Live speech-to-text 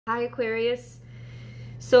Hi Aquarius.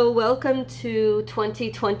 So welcome to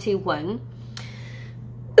 2021.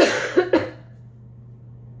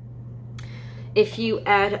 If you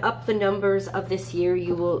add up the numbers of this year,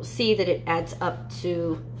 you will see that it adds up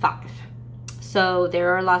to 5. So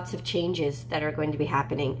there are lots of changes that are going to be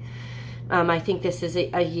happening. I think this is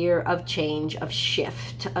a year of change, of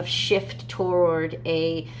shift toward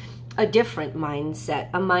a different mindset,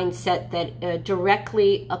 a mindset that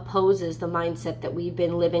directly opposes the mindset that we've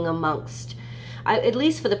been living amongst, at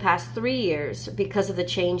least for the past 3 years, because of the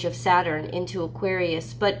change of Saturn into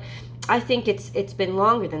Aquarius. But I think it's been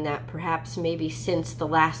longer than that, perhaps maybe since the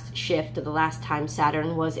last shift, or the last time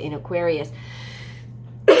Saturn was in Aquarius.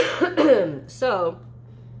 So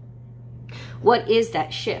what is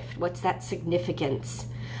that shift? What's that significance?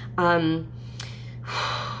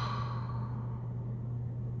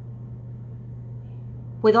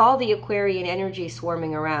 With all the Aquarian energy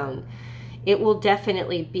swarming around, it will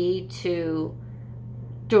definitely be to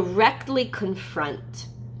directly confront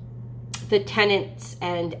the tenets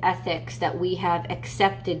and ethics that we have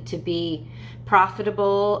accepted to be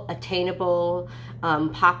profitable, attainable,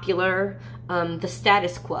 popular, the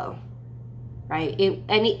status quo, right?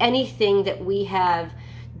 Anything that we have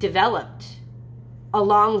developed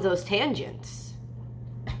along those tangents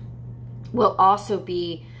will also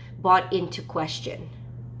be brought into question.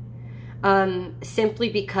 Simply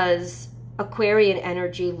because Aquarian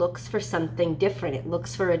energy looks for something different. It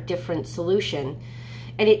looks for a different solution.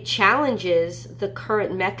 And it challenges the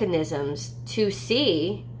current mechanisms to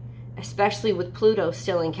see, especially with Pluto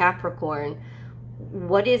still in Capricorn,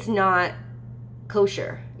 what is not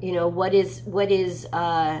kosher. You know, what is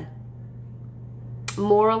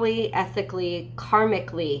morally, ethically,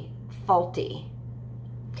 karmically faulty.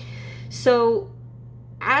 So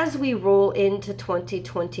as we roll into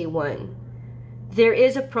 2021, there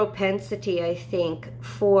is a propensity, I think,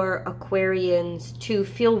 for Aquarians to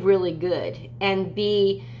feel really good and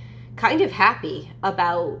be kind of happy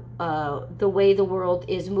about the way the world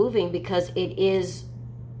is moving, because it's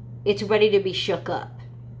ready to be shook up.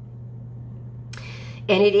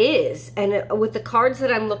 And it is. And with the cards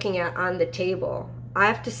that I'm looking at on the table, I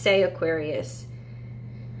have to say, Aquarius,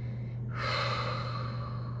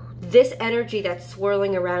 this energy that's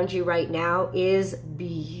swirling around you right now is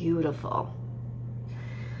beautiful.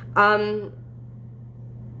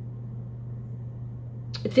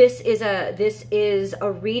 This is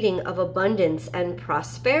a reading of abundance and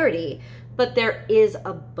prosperity, but there is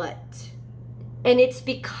a but. And it's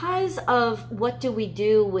because of what do we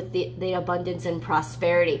do with the abundance and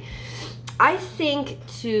prosperity. I think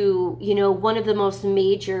one of the most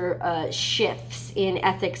major shifts in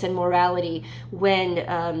ethics and morality when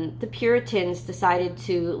the Puritans decided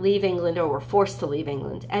to leave England, or were forced to leave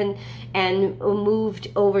England, and moved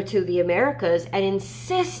over to the Americas and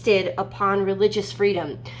insisted upon religious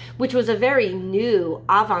freedom, which was a very new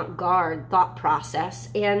avant-garde thought process.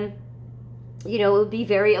 And it would be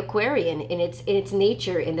very Aquarian in its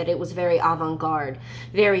nature, in that it was very avant-garde,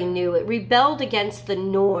 very new. It rebelled against the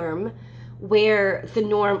norm, where the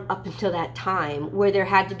norm up until that time, where there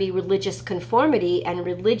had to be religious conformity, and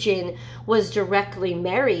religion was directly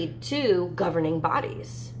married to governing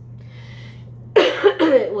bodies.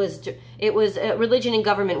 It was religion and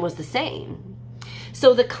government was the same.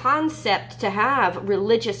 So the concept to have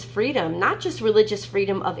religious freedom, not just religious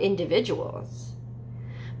freedom of individuals,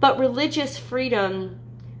 but religious freedom,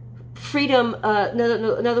 in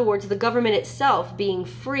other words, the government itself being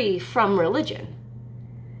free from religion,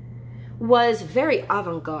 was very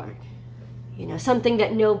avant-garde, something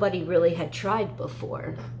that nobody really had tried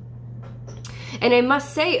before. And I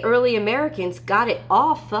must say, early Americans got it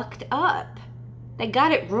all fucked up. They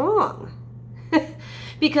got it wrong.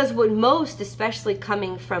 Because what most, especially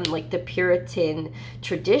coming from like the Puritan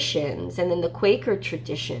traditions and then the Quaker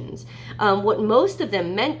traditions, what most of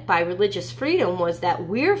them meant by religious freedom was that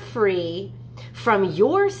we're free from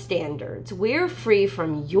your standards, we're free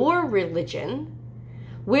from your religion,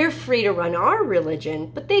 we're free to run our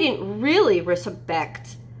religion. But they didn't really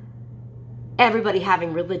respect everybody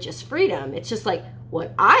having religious freedom. It's just like,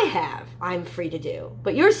 what I have, I'm free to do.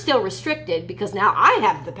 But you're still restricted because now I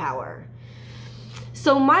have the power.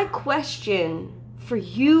 So my question for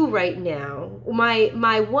you right now,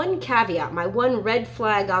 my one caveat, my one red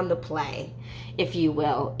flag on the play, if you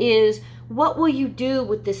will, is what will you do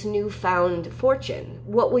with this newfound fortune?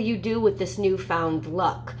 What will you do with this newfound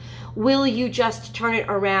luck? Will you just turn it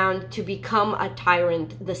around to become a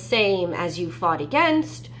tyrant the same as you fought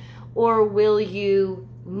against? Or will you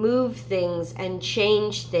move things and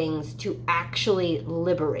change things to actually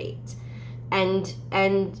liberate and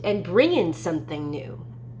bring in something new?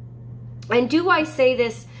 And do I say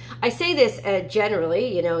this I say this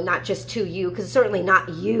generally, you know, not just to you, because certainly not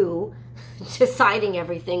you deciding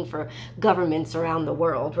everything for governments around the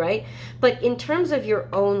world, right? But in terms of your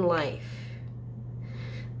own life,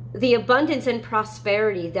 the abundance and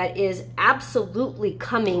prosperity that is absolutely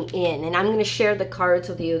coming in, and I'm going to share the cards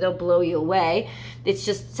with you, they'll blow you away. It's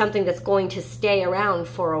just something that's going to stay around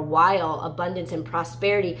for a while, abundance and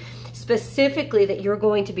prosperity, specifically that you're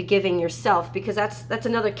going to be giving yourself, because that's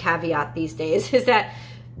another caveat these days, is that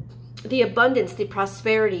the abundance, the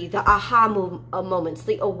prosperity, the aha moments,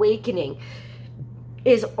 the awakening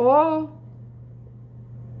is all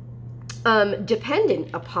dependent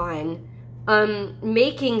upon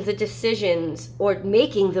making the decisions or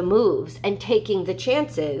making the moves and taking the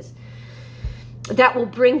chances that will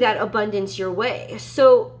bring that abundance your way.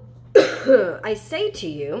 So I say to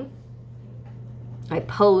you, I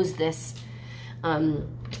pose this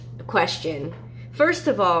question. First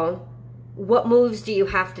of all, what moves do you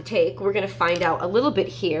have to take? We're going to find out a little bit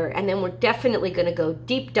here, and then we're definitely going to go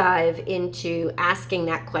deep dive into asking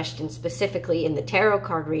that question specifically in the tarot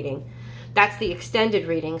card reading. That's the extended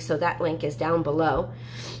reading, so that link is down below.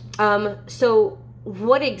 So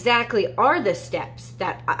what exactly are the steps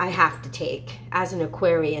that I have to take as an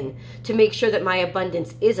Aquarian to make sure that my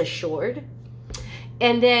abundance is assured?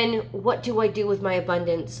 And then what do I do with my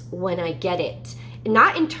abundance when I get it?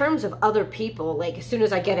 Not in terms of other people, like as soon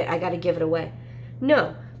as I get it, I got to give it away.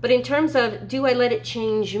 No, but in terms of, do I let it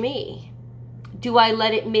change me? Do I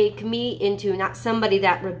let it make me into not somebody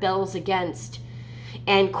that rebels against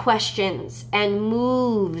and questions and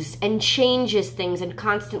moves and changes things and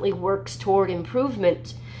constantly works toward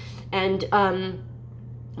improvement and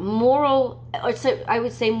moral, or so I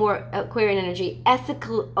would say more Aquarian energy,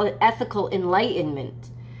 ethical enlightenment?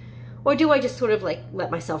 Or do I just sort of like let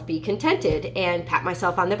myself be contented and pat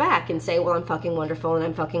myself on the back and say, well, I'm fucking wonderful and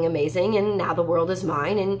I'm fucking amazing and now the world is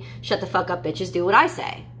mine and shut the fuck up, bitches, do what I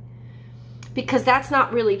say? Because that's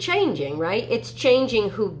not really changing, right? It's changing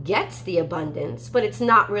who gets the abundance, but it's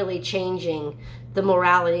not really changing the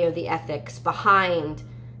morality or the ethics behind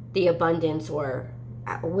the abundance, or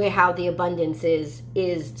how the abundance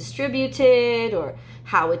is distributed, or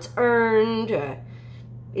how it's earned, or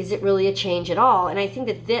is it really a change at all? And I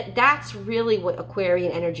think that's really what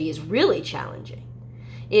Aquarian energy is really challenging,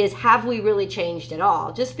 is have we really changed at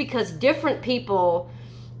all? Just because different people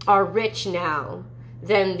are rich now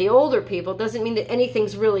than the older people doesn't mean that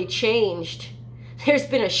anything's really changed. There's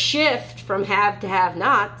been a shift from have to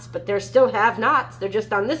have-nots, but they're still have-nots. They're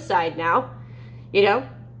just on this side now, you know?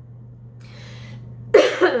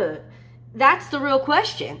 That's the real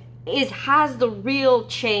question, is has the real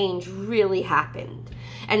change really happened?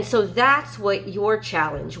 And so that's what your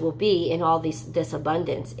challenge will be in all this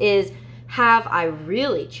abundance, is have I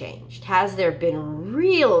really changed? Has there been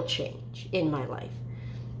real change in my life?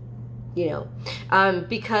 You know,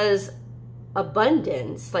 because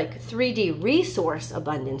abundance, like 3D resource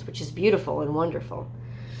abundance, which is beautiful and wonderful,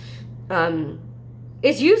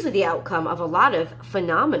 is usually the outcome of a lot of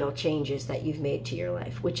phenomenal changes that you've made to your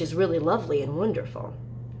life, which is really lovely and wonderful.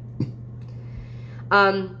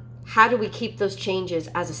 How do we keep those changes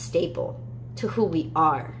as a staple to who we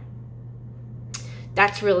are?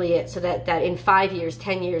 That's really it. So that in 5 years,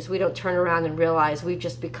 10 years, we don't turn around and realize we've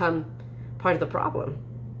just become part of the problem,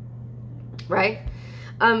 right?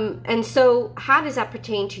 And so how does that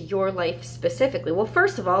pertain to your life specifically? Well,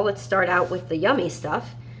 first of all, let's start out with the yummy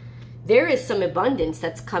stuff. There is some abundance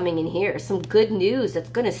that's coming in here, some good news that's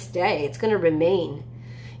going to stay. It's going to remain.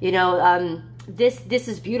 You know, this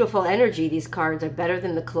is beautiful energy. These cards are better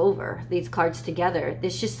than the clover. These cards together.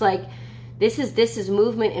 It's just like, this is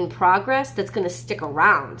movement in progress that's going to stick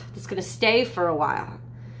around. It's going to stay for a while.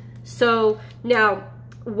 So now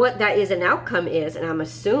what that is an outcome is, and I'm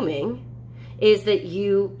assuming, is that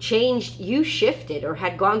you changed, you shifted, or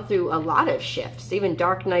had gone through a lot of shifts, even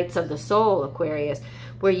dark nights of the soul, Aquarius,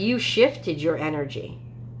 where you shifted your energy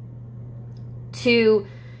to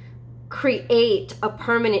create a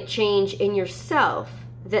permanent change in yourself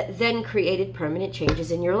that then created permanent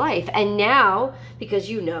changes in your life. And now,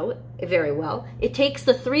 because you know very well, it takes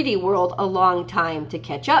the 3D world a long time to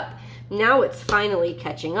catch up. Now it's finally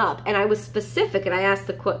catching up. And I was specific and I asked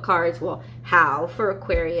the cards, well, how for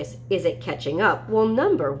Aquarius is it catching up? Well,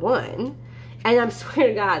 number one, and I'm swear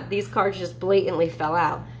to God, these cards just blatantly fell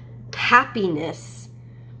out. Happiness.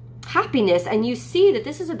 Happiness. And you see that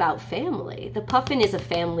this is about family. The puffin is a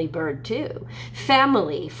family bird too.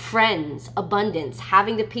 Family, friends, abundance,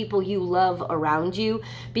 having the people you love around you,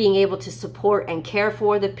 being able to support and care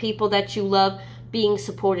for the people that you love, being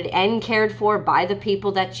supported and cared for by the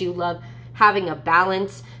people that you love, having a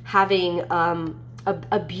balance, having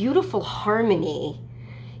a beautiful harmony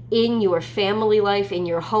in your family life, in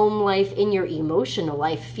your home life, in your emotional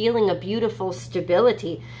life, feeling a beautiful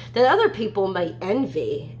stability that other people might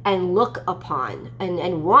envy and look upon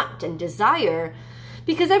and want and desire,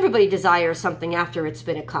 because everybody desires something after it's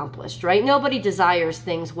been accomplished, right? Nobody desires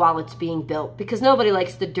things while it's being built, because nobody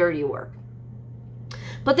likes the dirty work.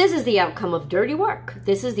 But this is the outcome of dirty work.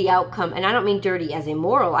 This is the outcome, and I don't mean dirty as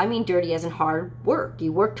immoral, I mean dirty as in hard work.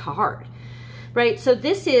 You worked hard, right? So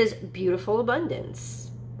this is beautiful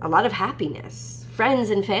abundance, a lot of happiness, friends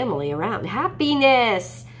and family around,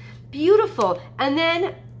 happiness, beautiful. And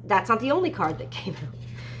then that's not the only card that came out.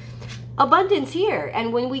 Abundance here,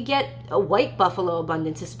 and when we get a white buffalo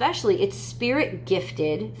abundance especially, it's spirit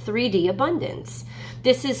gifted 3D abundance.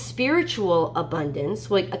 This is spiritual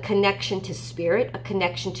abundance, like a connection to spirit, a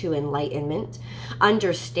connection to enlightenment,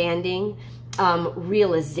 understanding,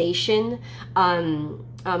 realization,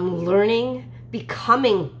 learning,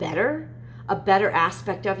 becoming better, a better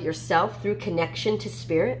aspect of yourself through connection to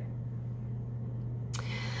spirit.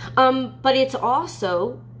 But it's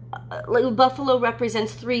also like buffalo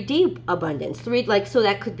represents 3D abundance, so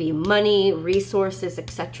that could be money, resources,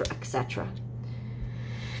 etc., etc.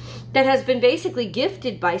 That has been basically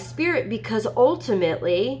gifted by spirit, because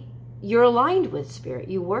ultimately you're aligned with spirit.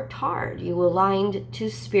 You worked hard. You aligned to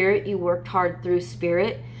spirit. You worked hard through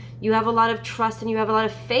spirit. You have a lot of trust and you have a lot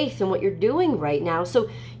of faith in what you're doing right now. So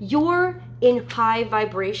you're in high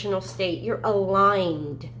vibrational state. You're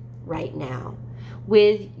aligned right now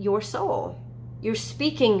with your soul. You're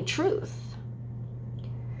speaking truth.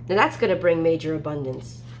 Now that's going to bring major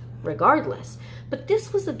abundance regardless. But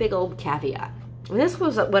this was a big old caveat. And this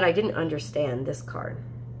was what I didn't understand, this card.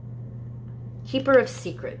 Keeper of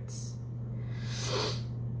secrets.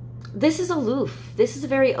 This is aloof. This is a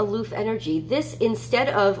very aloof energy. This, instead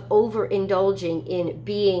of overindulging in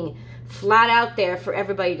being flat out there for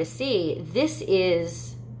everybody to see, this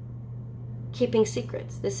is keeping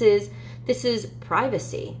secrets. This is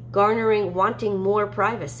privacy, garnering, wanting more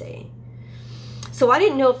privacy. So I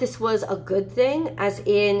didn't know if this was a good thing, as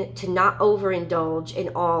in to not overindulge in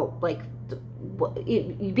all, like,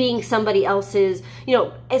 being somebody else's,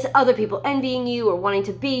 as other people envying you or wanting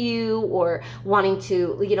to be you, or wanting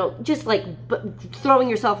to, just like throwing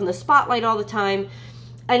yourself in the spotlight all the time.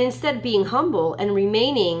 And instead being humble and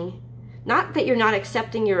remaining, not that you're not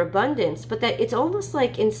accepting your abundance, but that it's almost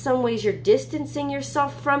like in some ways you're distancing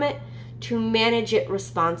yourself from it to manage it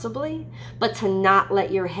responsibly, but to not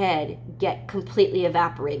let your head get completely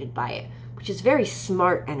evaporated by it, which is very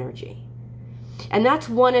smart energy. And that's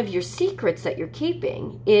one of your secrets that you're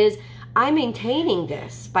keeping, is I'm maintaining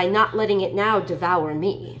this by not letting it now devour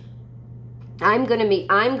me. I'm going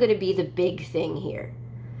to be the big thing here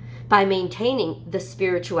by maintaining the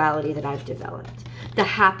spirituality that I've developed, the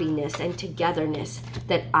happiness and togetherness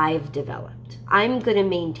that I've developed. I'm going to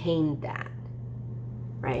maintain that,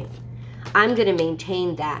 right? I'm going to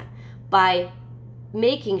maintain that by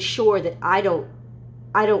making sure that I don't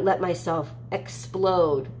let myself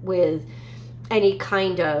explode with any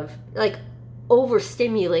kind of like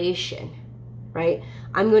overstimulation, right?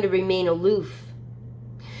 I'm going to remain aloof.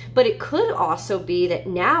 But it could also be that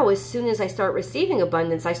now, as soon as I start receiving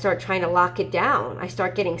abundance, I start trying to lock it down. I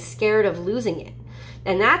start getting scared of losing it.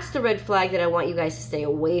 And that's the red flag that I want you guys to stay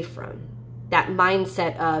away from. That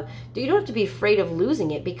mindset of, you don't have to be afraid of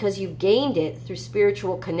losing it because you've gained it through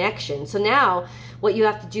spiritual connection. So now what you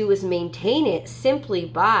have to do is maintain it simply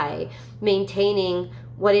by maintaining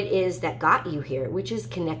what it is that got you here, which is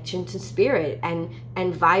connection to spirit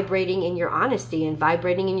and vibrating in your honesty and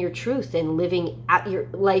vibrating in your truth and living out your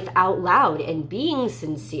life out loud and being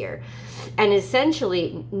sincere and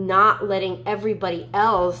essentially not letting everybody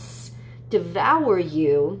else devour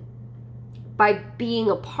you by being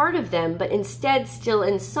a part of them, but instead still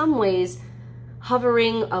in some ways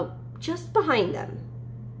hovering just behind them,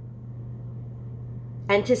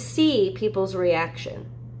 and to see people's reaction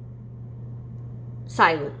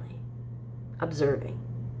silently observing.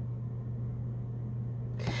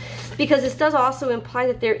 Because this does also imply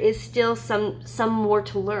that there is still some more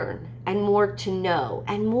to learn and more to know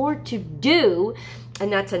and more to do.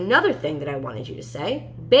 And that's another thing that I wanted you to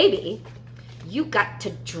say. Baby, you got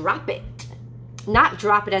to drop it. Not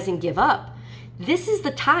drop it as in give up. This is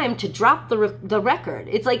the time to drop the record.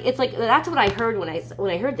 It's like that's what I heard when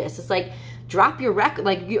I heard this. It's like, drop your record.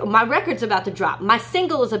 Like, my record's about to drop. My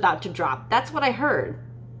single is about to drop. That's what I heard.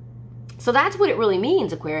 So that's what it really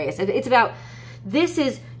means, Aquarius. It's about, this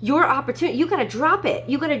is your opportunity. You gotta drop it.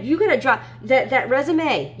 You gotta drop that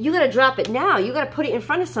resume. You gotta drop it now. You gotta put it in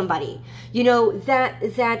front of somebody. You know, that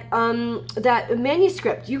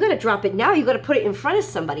manuscript. You gotta drop it now. You gotta put it in front of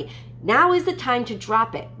somebody. Now is the time to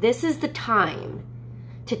drop it. This is the time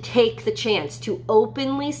to take the chance to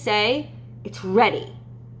openly say, it's ready.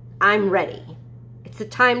 I'm ready. It's the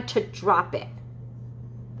time to drop it.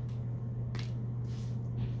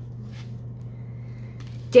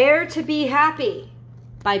 Dare to be happy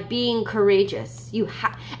by being courageous.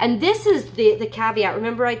 And this is the caveat.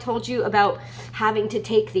 Remember I told you about having to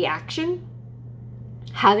take the action?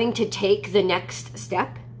 Having to take the next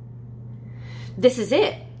step? This is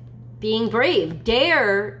it. Being brave.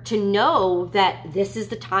 Dare to know that this is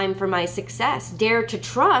the time for my success. Dare to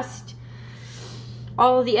trust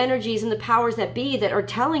all of the energies and the powers that be that are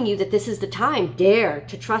telling you that this is the time. Dare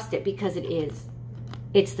to trust it because it is.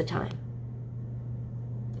 It's the time.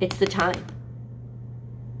 It's the time.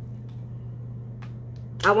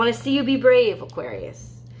 I want to see you be brave,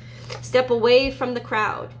 Aquarius. Step away from the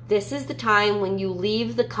crowd. This is the time when you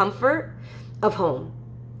leave the comfort of home,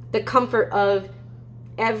 the comfort of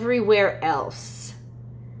everywhere else,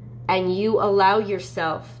 and you allow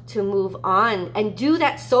yourself to move on and do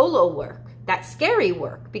that solo work, that scary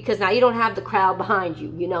work, because now you don't have the crowd behind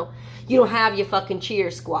you, you know? You don't have your fucking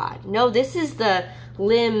cheer squad. No, this is the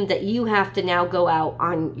limb that you have to now go out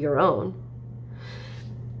on your own.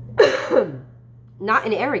 Not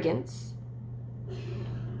in arrogance.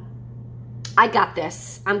 I got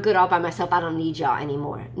this. I'm good all by myself. I don't need y'all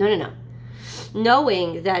anymore. No, no, no.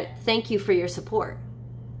 Knowing that, thank you for your support.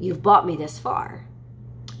 You've brought me this far.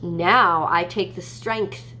 Now I take the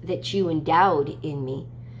strength that you endowed in me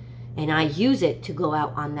and I use it to go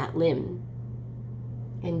out on that limb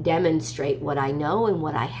and demonstrate what I know and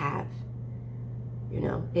what I have. You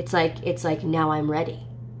know, it's like now I'm ready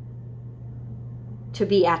to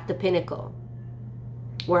be at the pinnacle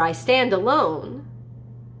where I stand alone.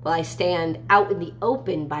 Well, I stand out in the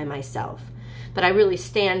open by myself, but I really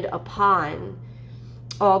stand upon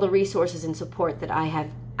all the resources and support that I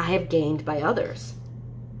have gained by others.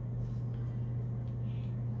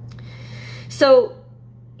 So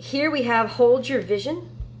here we have hold your vision,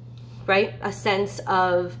 right? A sense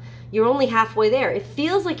of you're only halfway there. It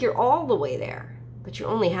feels like you're all the way there, but you're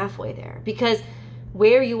only halfway there, because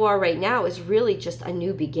where you are right now is really just a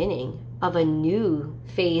new beginning of a new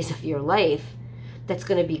phase of your life that's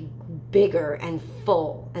going to be bigger and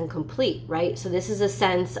full and complete, right? So this is a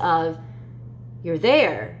sense of you're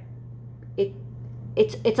there.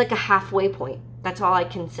 It's like a halfway point. That's all I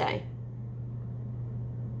can say.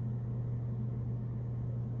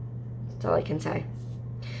 That's all I can say.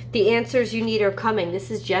 The answers you need are coming.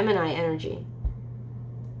 This is Gemini energy.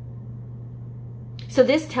 So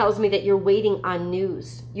this tells me that you're waiting on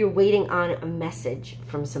news. You're waiting on a message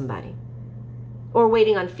from somebody. Or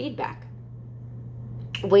waiting on feedback.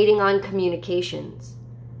 Waiting on communications.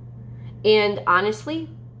 And honestly,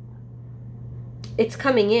 it's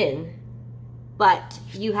coming in, but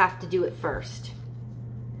you have to do it first.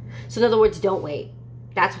 So in other words, don't wait.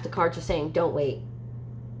 That's what the cards are saying. Don't wait.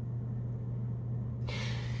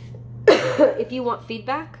 If you want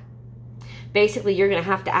feedback, basically you're going to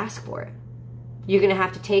have to ask for it. You're going to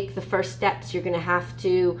have to take the first steps. You're going to have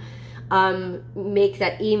to make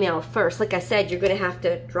that email first. Like I said, you're going to have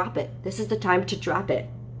to drop it. This is the time to drop it.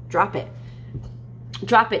 Drop it.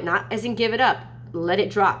 Drop it. Not as in give it up. Let it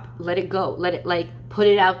drop. Let it go. Let it, like, put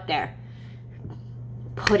it out there.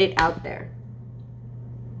 Put it out there.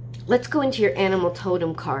 Let's go into your animal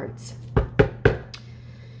totem cards.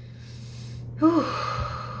 Whew.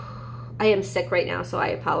 I am sick right now, so I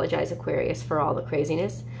apologize, Aquarius, for all the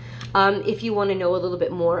craziness. If you want to know a little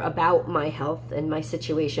bit more about my health and my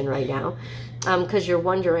situation right now, because you're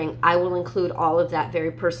wondering, I will include all of that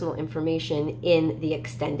very personal information in the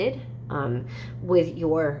extended, with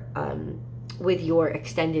your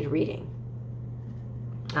extended reading.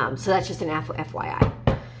 So that's just an FYI.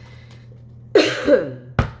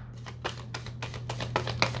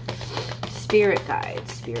 Spirit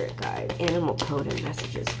guide, animal totem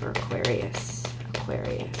messages for Aquarius,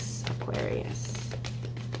 Aquarius.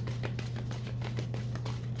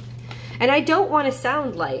 And I don't want to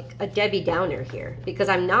sound like a Debbie Downer here, because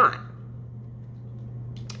I'm not.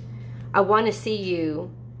 I want to see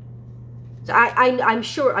you. So I'm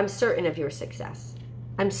certain of your success.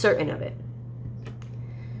 I'm certain of it.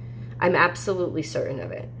 I'm absolutely certain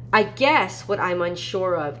of it. I guess what I'm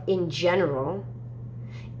unsure of in general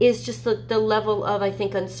is just the level of, I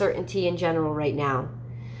think, uncertainty in general right now.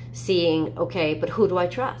 Seeing, okay, but who do I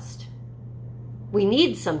trust? We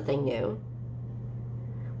need something new.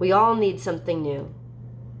 We all need something new.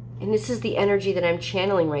 And this is the energy that I'm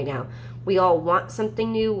channeling right now. We all want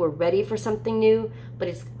something new. We're ready for something new. But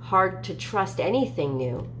it's hard to trust anything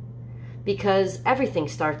new, because everything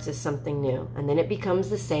starts as something new. And then it becomes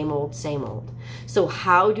the same old, same old. So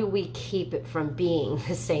how do we keep it from being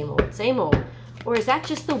the same old, same old? Or is that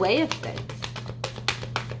just the way of things?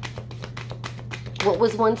 What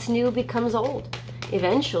was once new becomes old.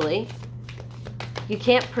 Eventually, you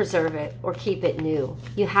can't preserve it or keep it new.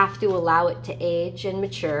 You have to allow it to age and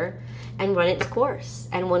mature and run its course.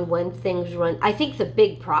 And when things run, I think the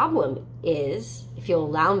big problem is, if you'll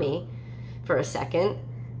allow me for a second,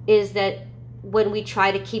 is that when we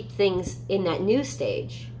try to keep things in that new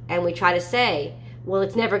stage and we try to say, well,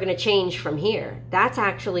 it's never going to change from here, that's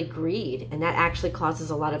actually greed, and that actually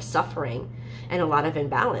causes a lot of suffering and a lot of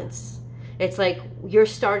imbalance. It's like you're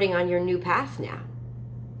starting on your new path now.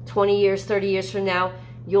 20 years, 30 years from now,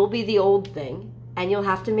 you'll be the old thing and you'll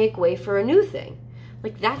have to make way for a new thing.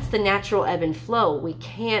 Like, that's the natural ebb and flow. We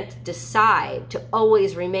can't decide to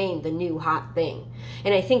always remain the new hot thing.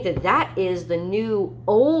 And I think that that is the new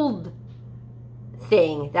old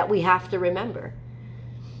thing that we have to remember,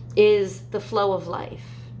 is the flow of life,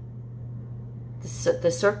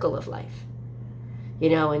 the circle of life. You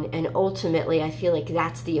know, and ultimately I feel like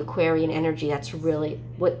that's the Aquarian energy. That's really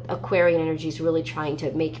what Aquarian energy is really trying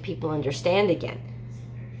to make people understand again.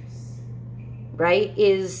 Right?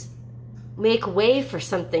 Is make way for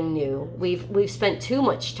something new. We've spent too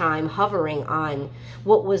much time hovering on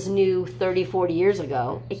what was new 30, 40 years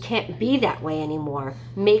ago. It can't be that way anymore.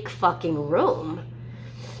 Make fucking room.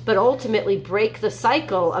 But ultimately break the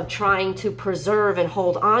cycle of trying to preserve and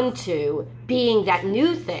hold on to being that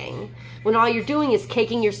new thing when all you're doing is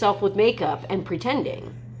caking yourself with makeup and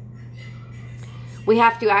pretending. We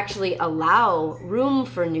have to actually allow room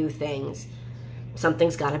for new things.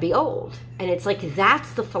 Something's got to be old. And it's like,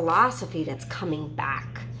 that's the philosophy that's coming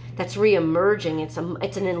back, that's re-emerging. It's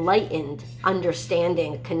an enlightened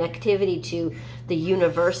understanding, connectivity to the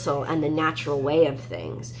universal and the natural way of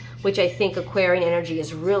things, which I think Aquarian energy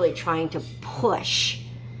is really trying to push,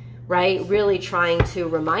 right? Really trying to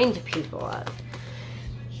remind people of.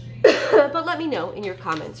 But let me know in your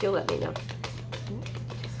comments. You'll let me know.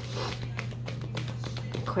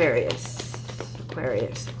 Aquarius.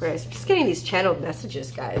 Just getting these channeled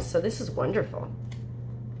messages, guys. So this is wonderful.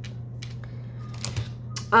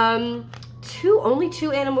 Only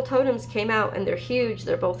two animal totems came out, and they're huge.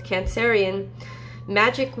 They're both Cancerian.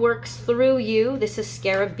 Magic works through you. This is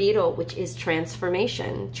Scarab Beetle, which is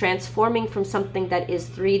transformation. Transforming from something that is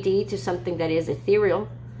 3D to something that is ethereal.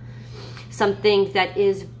 Something that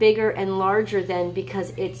is bigger and larger than,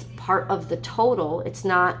 because it's part of the total. It's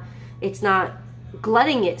not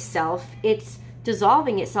glutting itself. It's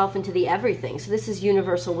dissolving itself into the everything. So this is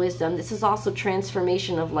universal wisdom. This is also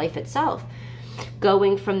transformation of life itself.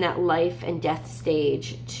 Going from that life and death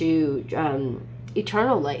stage to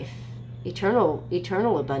eternal life,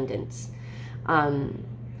 eternal abundance, a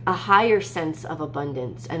higher sense of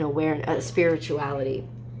abundance and awareness, spirituality,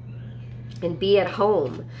 and be at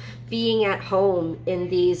home. Being at home in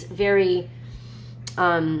these very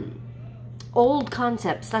old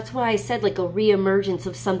concepts. That's why I said like a re-emergence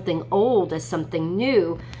of something old as something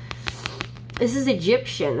new. This is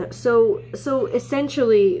Egyptian. So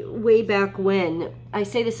essentially, way back when, I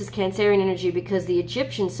say this is Cancerian energy because the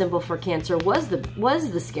Egyptian symbol for Cancer was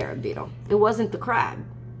the scarab beetle. It wasn't the crab.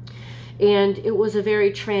 And it was a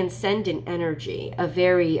very transcendent energy, a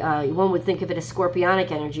very, one would think of it as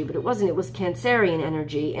scorpionic energy, but it wasn't. It was Cancerian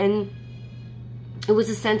energy. And it was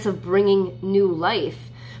a sense of bringing new life,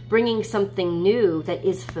 bringing something new that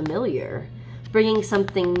is familiar, bringing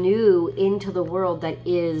something new into the world that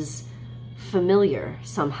is familiar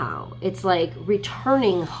somehow. It's like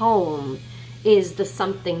returning home is the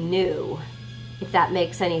something new, if that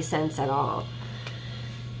makes any sense at all.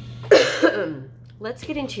 Let's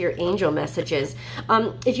get into your angel messages.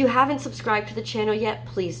 If you haven't subscribed to the channel yet,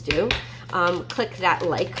 please do. Click that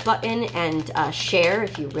like button and share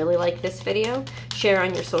if you really like this video. Share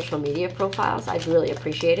on your social media profiles. I'd really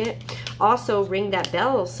appreciate it. Also, ring that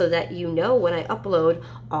bell so that you know when I upload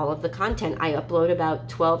all of the content. I upload about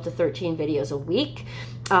 12 to 13 videos a week.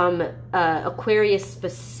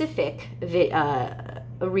 Aquarius-specific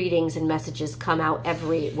readings and messages come out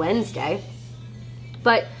every Wednesday.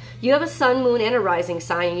 But you have a sun, moon, and a rising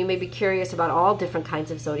sign, and you may be curious about all different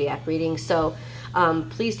kinds of zodiac readings. So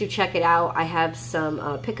please do check it out. I have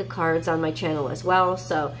some pick-a-cards on my channel as well,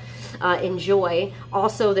 so enjoy.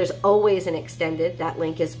 Also, there's always an extended. That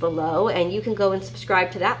link is below, and you can go and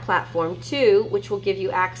subscribe to that platform too, which will give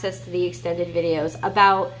you access to the extended videos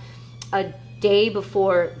about a day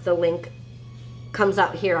before the link comes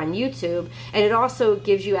out here on YouTube. And it also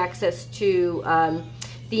gives you access to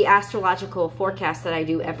the astrological forecast that I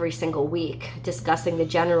do every single week, discussing the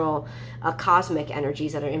general cosmic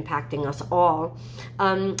energies that are impacting us all.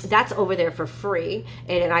 That's over there for free.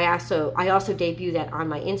 And I also debut that on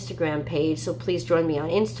my Instagram page. So please join me on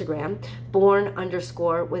Instagram,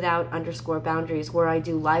 Born_without_boundaries, where I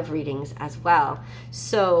do live readings as well.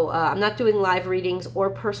 So I'm not doing live readings or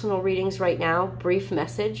personal readings right now, brief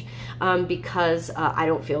message, because I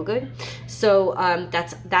don't feel good. So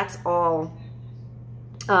that's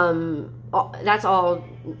all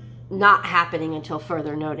not happening until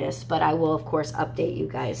further notice, but I will of course update you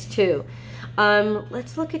guys too.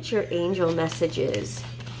 Let's look at your angel messages.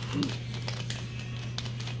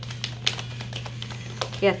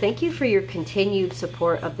 Yeah, thank you for your continued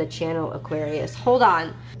support of the channel, Aquarius. Hold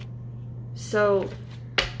on. So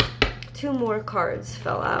 2 more cards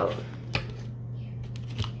fell out.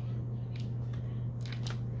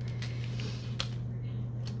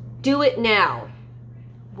 Do it now.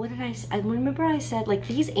 What did I remember I said, like,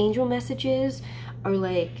 these angel messages are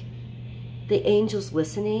like the angels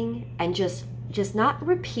listening and just not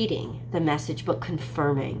repeating the message, but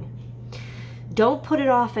confirming. Don't put it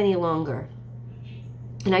off any longer.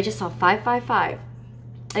 And I just saw 555,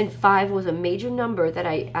 and 5 was a major number that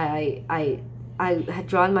I had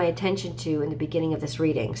drawn my attention to in the beginning of this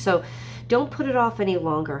reading. So don't put it off any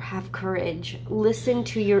longer. Have courage. Listen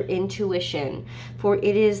to your intuition, for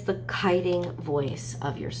it is the guiding voice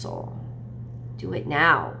of your soul. Do it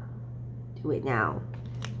now. Do it now.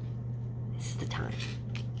 This is the time.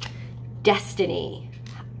 Destiny.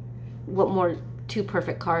 What more? 2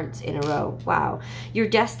 perfect cards in a row. Wow. Your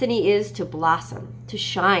destiny is to blossom, to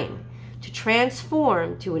shine, to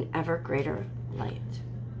transform to an ever greater light.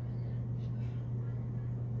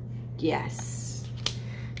 Yes.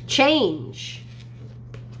 Change.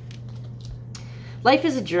 Life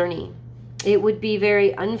is a journey. It would be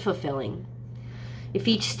very unfulfilling if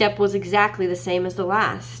each step was exactly the same as the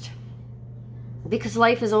last. Because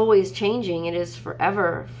life is always changing. It is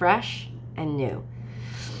forever fresh and new.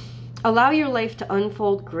 Allow your life to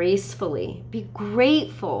unfold gracefully. Be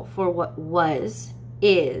grateful for what was,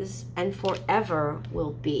 is, and forever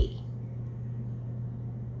will be.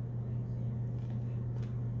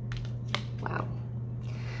 Wow.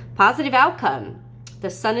 Positive outcome. The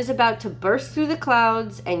sun is about to burst through the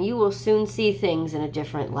clouds, and you will soon see things in a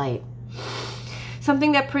different light.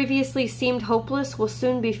 Something that previously seemed hopeless will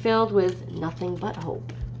soon be filled with nothing but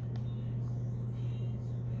hope.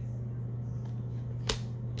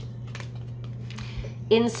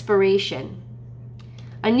 Inspiration.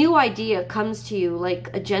 A new idea comes to you like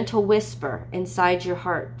a gentle whisper inside your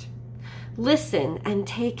heart. Listen and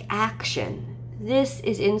take action. This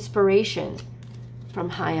is inspiration from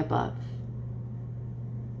high above.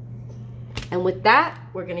 And with that,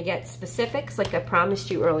 we're going to get specifics like I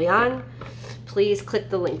promised you early on. Please click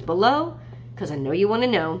the link below because I know you want to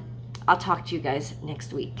know. I'll talk to you guys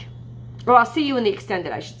next week. Or I'll see you in the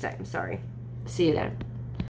extended, I should say. I'm sorry. See you there.